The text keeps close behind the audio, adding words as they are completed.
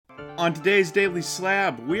On today's Daily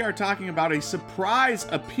Slab, we are talking about a surprise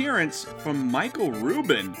appearance from Michael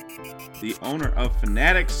Rubin, the owner of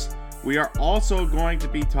Fanatics. We are also going to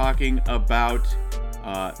be talking about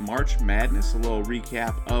March Madness, a little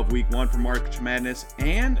recap of Week 1 for March Madness,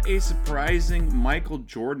 and a surprising Michael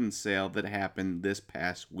Jordan sale that happened this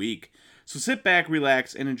past week. So sit back,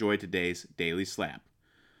 relax, and enjoy today's Daily Slab.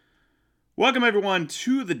 Welcome everyone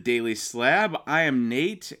to the Daily Slab. I am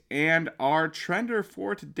Nate, and our trender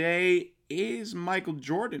for today is Michael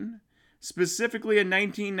Jordan, specifically a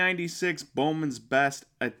 1996 Bowman's Best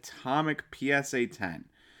Atomic PSA 10.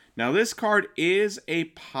 Now this card is a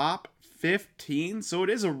Pop 15, so it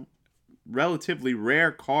is a relatively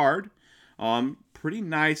rare card. Pretty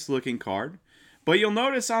nice looking card. But you'll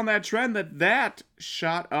notice on that trend that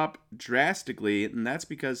shot up drastically, and that's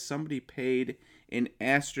because somebody paid an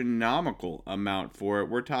astronomical amount for it.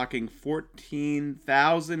 We're talking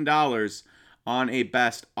 $14,000 on a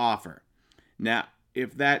best offer. Now,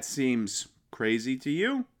 if that seems crazy to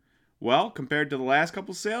you, well, compared to the last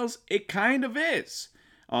couple sales, it kind of is.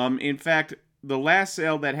 In fact, the last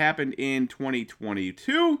sale that happened in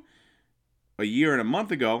 2022, a year and a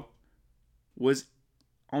month ago, was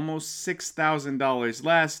almost $6,000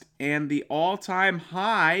 less, and the all-time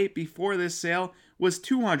high before this sale was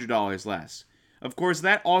 $200 less. Of course,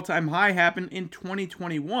 that all-time high happened in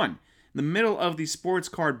 2021, the middle of the sports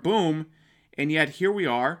card boom, and yet here we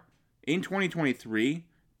are in 2023.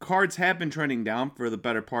 Cards have been trending down for the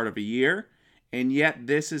better part of a year, and yet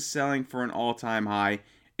this is selling for an all-time high.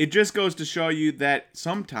 It just goes to show you that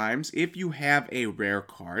sometimes if you have a rare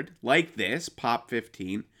card like this, Pop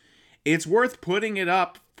 15, it's worth putting it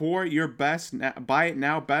up for your best buy it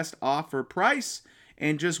now best offer price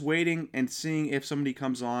and just waiting and seeing if somebody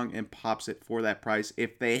comes along and pops it for that price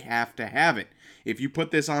if they have to have it. If you put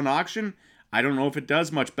this on auction, I don't know if it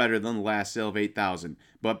does much better than the last sale of $8,000,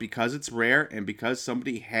 but because it's rare and because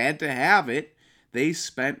somebody had to have it, they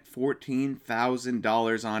spent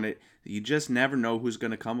 $14,000 on it. You just never know who's going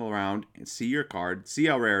to come around and see your card, see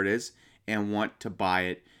how rare it is, and want to buy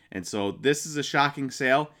it. And so this is a shocking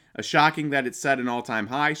sale. Shocking that it set an all-time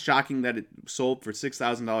high. Shocking that it sold for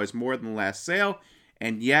 $6,000 more than the last sale.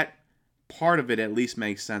 And yet, part of it at least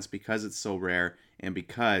makes sense because it's so rare and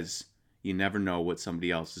because you never know what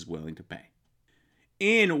somebody else is willing to pay.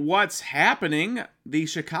 In what's happening, the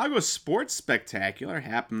Chicago Sports Spectacular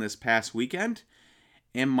happened this past weekend,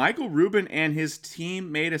 and Michael Rubin and his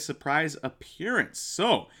team made a surprise appearance.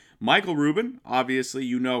 So, Michael Rubin, obviously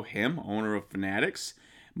you know him, owner of Fanatics.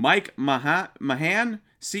 Mike Mahan,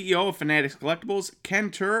 CEO of Fanatics Collectibles. Ken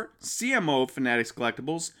Tur, CMO of Fanatics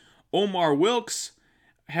Collectibles. Omar Wilkes,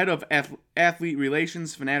 Head of Athlete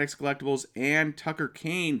Relations, Fanatics Collectibles, and Tucker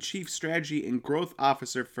Kane, Chief Strategy and Growth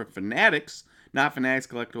Officer for Fanatics, not Fanatics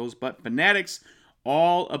Collectibles, but Fanatics,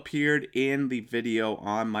 all appeared in the video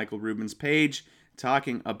on Michael Rubin's page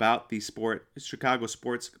talking about the Chicago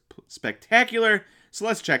Sports Spectacular. So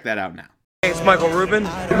let's check that out now. Hey, it's Michael Rubin.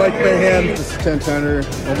 Mike Mahan. This is Ken Turner.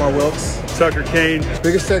 Omar Wilkes. Tucker Kane.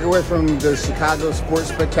 Biggest takeaway from the Chicago Sports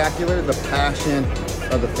Spectacular, the passion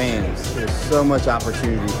of the fans. There's so much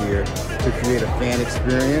opportunity here to create a fan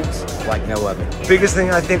experience like no other. Biggest thing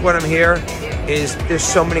I think when I'm here is there's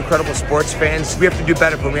so many incredible sports fans. We have to do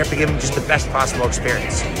better, but we have to give them just the best possible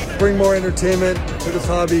experience. Bring more entertainment to this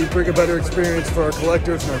hobby, bring a better experience for our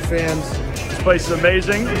collectors and our fans. This place is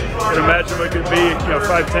amazing. You can imagine what it could be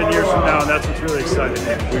 5-10 years from now, and that's what's really exciting.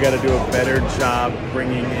 We got to do a better job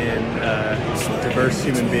bringing in diverse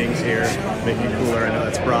human beings here, making it cooler. I know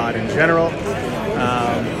that's broad in general.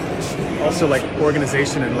 Also, like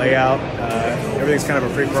organization and layout, everything's kind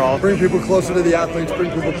of a free-for-all. Bring people closer to the athletes,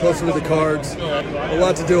 bring people closer to the cards. A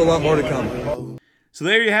lot to do, a lot more to come. So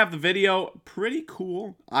there you have the video. Pretty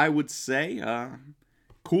cool, I would say.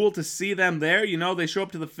 Cool to see them there. You know, they show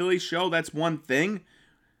up to the Philly show. That's one thing.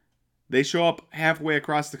 They show up halfway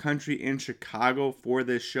across the country in Chicago for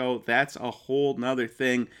this show. That's a whole nother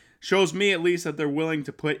thing. Shows me at least that they're willing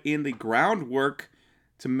to put in the groundwork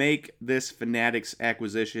to make this Fanatics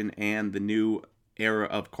acquisition and the new era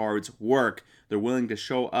of cards work. They're willing to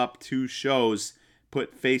show up to shows,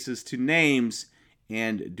 put faces to names,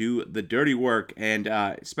 and do the dirty work. And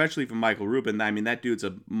especially from Michael Rubin, I mean, that dude's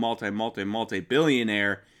a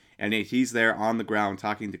multi-billionaire, and he's there on the ground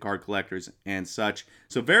talking to card collectors and such.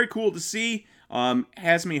 So very cool to see.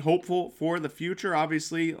 Has me hopeful for the future.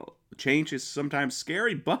 Obviously, change is sometimes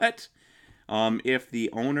scary, but if the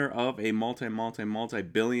owner of a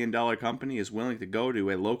multi-billion-dollar company is willing to go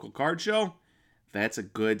to a local card show, that's a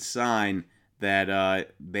good sign that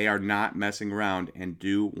they are not messing around and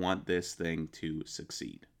do want this thing to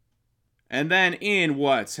succeed. And then in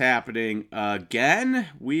what's happening again,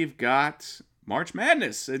 we've got March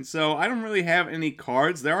Madness. And so I don't really have any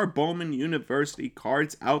cards. There are Bowman University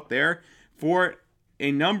cards out there for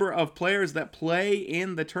a number of players that play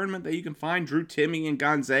in the tournament that you can find. Drew Timme and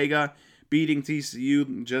Gonzaga beating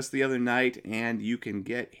TCU just the other night, and you can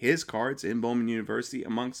get his cards in Bowman University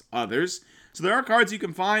amongst others. So there are cards you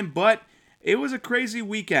can find, but it was a crazy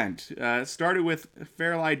weekend. Started with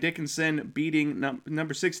Fairleigh Dickinson beating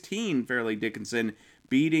number 16 Fairleigh Dickinson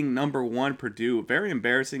beating number 1 Purdue. Very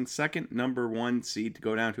embarrassing. Second number 1 seed to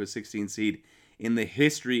go down to a 16 seed in the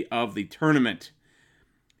history of the tournament.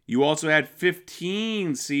 You also had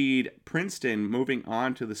 15 seed Princeton moving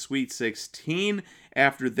on to the Sweet 16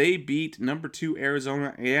 after they beat number 2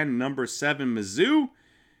 Arizona and number 7 Mizzou.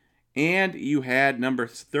 And you had number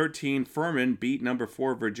 13 Furman beat number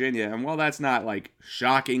 4 Virginia. And while that's not like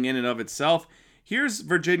shocking in and of itself, here's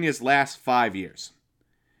Virginia's last 5 years.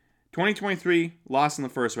 2023, lost in the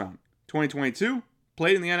first round. 2022,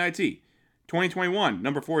 played in the NIT. 2021,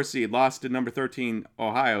 number 4 seed, lost to number 13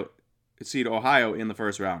 Ohio in the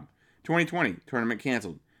first round. 2020, tournament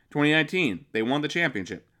canceled. 2019, they won the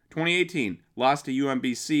championship. 2018, lost to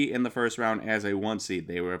UMBC in the first round as a 1 seed.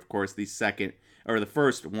 They were, of course, the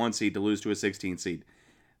first 1 seed to lose to a 16 seed.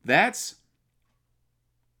 That's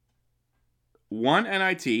 1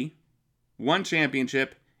 NIT, 1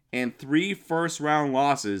 championship, and 3 first-round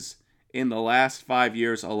losses in the last 5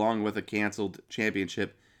 years, along with a canceled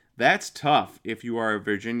championship. That's tough if you are a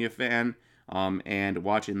Virginia fan and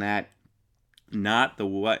watching that. Not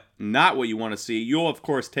what you want to see. You'll, of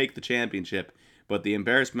course, take the championship, but the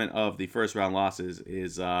embarrassment of the first-round losses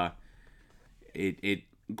is it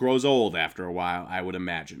grows old after a while, I would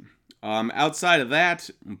imagine. Outside of that,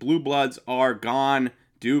 Blue Bloods are gone.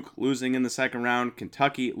 Duke losing in the second round.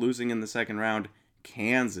 Kentucky losing in the second round.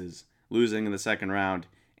 Kansas losing in the second round.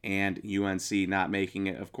 And UNC not making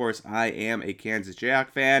it. Of course, I am a Kansas Jayhawk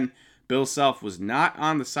fan. Bill Self was not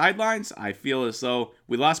on the sidelines. I feel as though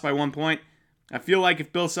we lost by 1 point. I feel like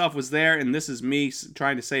if Bill Self was there, and this is me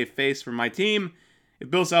trying to save face for my team, if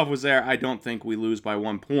Bill Self was there, I don't think we lose by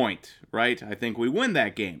 1 point, right? I think we win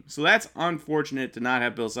that game. So that's unfortunate to not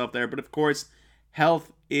have Bill Self there. But of course,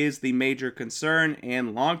 health is the major concern,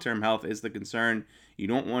 and long-term health is the concern. You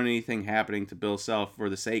don't want anything happening to Bill Self for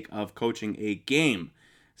the sake of coaching a game.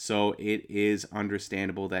 So it is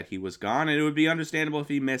understandable that he was gone, and it would be understandable if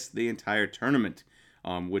he missed the entire tournament,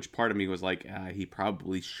 which part of me was like, he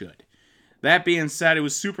probably should. That being said, it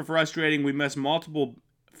was super frustrating. We missed multiple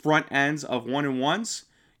front ends of 1-and-1s.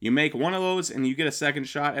 You make one of those and you get a second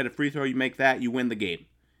shot at a free throw, you make that, you win the game.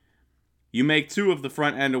 You make 2 of the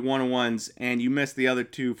front end of 1-and-1s and you miss the other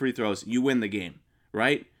 2 free throws, you win the game,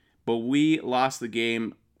 right? But we lost the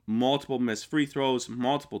game. Multiple missed free throws,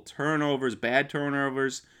 multiple turnovers, bad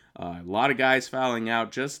turnovers, a lot of guys fouling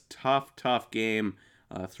out. Just tough game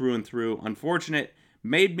through and through. Unfortunate.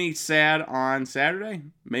 Made me sad on Saturday.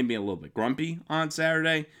 Made me a little bit grumpy on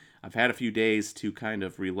Saturday. I've had a few days to kind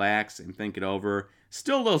of relax and think it over.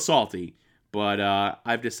 Still a little salty, but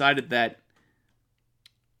I've decided that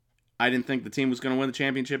I didn't think the team was going to win the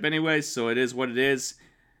championship anyways, so it is what it is.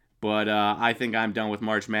 But I think I'm done with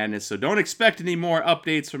March Madness, so don't expect any more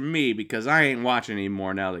updates from me because I ain't watching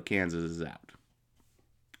anymore now that Kansas is out.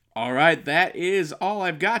 Alright, that is all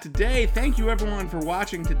I've got today. Thank you everyone for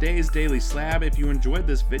watching today's Daily Slab. If you enjoyed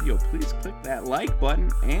this video, please click that like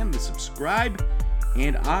button and the subscribe.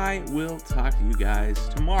 And I will talk to you guys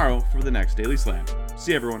tomorrow for the next Daily Slab.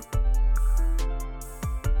 See you everyone.